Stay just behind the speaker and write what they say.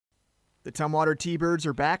The Tumwater T-Birds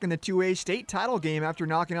are back in the 2A state title game after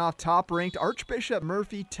knocking off top-ranked Archbishop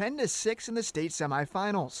Murphy 10-6 in the state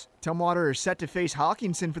semifinals. Tumwater is set to face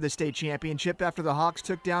Hockinson for the state championship after the Hawks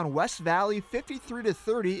took down West Valley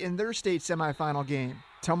 53-30 in their state semifinal game.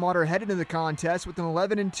 Tumwater headed into the contest with an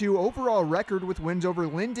 11-2 overall record with wins over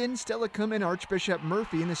Linden, Steilacoom, and Archbishop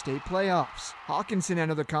Murphy in the state playoffs. Hockinson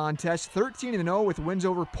entered the contest 13-0 with wins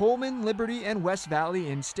over Pullman, Liberty, and West Valley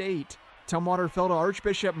in state. Tumwater fell to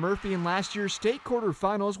Archbishop Murphy in last year's state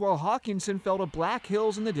quarterfinals, while Hockinson fell to Black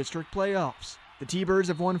Hills in the district playoffs. The T-Birds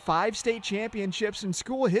have won 5 state championships in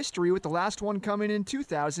school history, with the last one coming in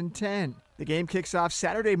 2010. The game kicks off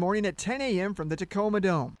Saturday morning at 10 a.m. from the Tacoma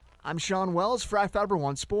Dome. I'm Sean Wells for iFiber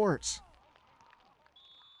One Sports.